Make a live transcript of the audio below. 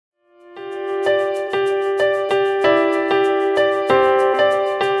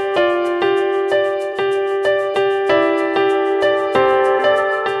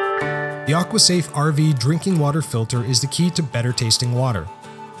AquaSafe RV Drinking Water Filter is the key to better tasting water.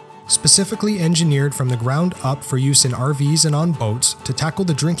 Specifically engineered from the ground up for use in RVs and on boats to tackle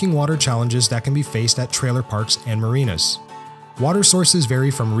the drinking water challenges that can be faced at trailer parks and marinas. Water sources vary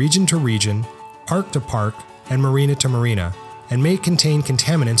from region to region, park to park, and marina to marina, and may contain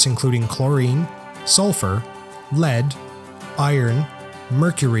contaminants including chlorine, sulphur, lead, iron,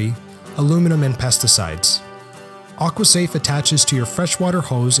 mercury, aluminum, and pesticides. AquaSafe attaches to your freshwater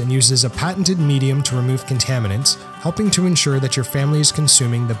hose and uses a patented medium to remove contaminants, helping to ensure that your family is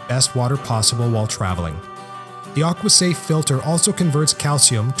consuming the best water possible while traveling. The AquaSafe filter also converts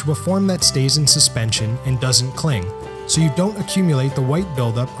calcium to a form that stays in suspension and doesn't cling, so you don't accumulate the white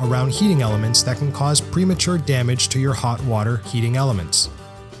buildup around heating elements that can cause premature damage to your hot water heating elements.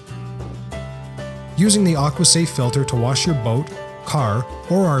 Using the AquaSafe filter to wash your boat, car,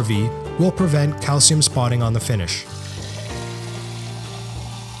 or RV will prevent calcium spotting on the finish.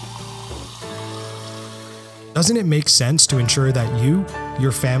 Doesn't it make sense to ensure that you,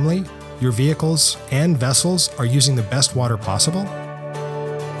 your family, your vehicles, and vessels are using the best water possible?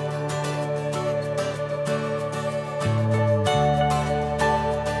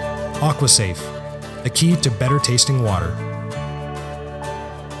 AquaSafe, the key to better tasting water.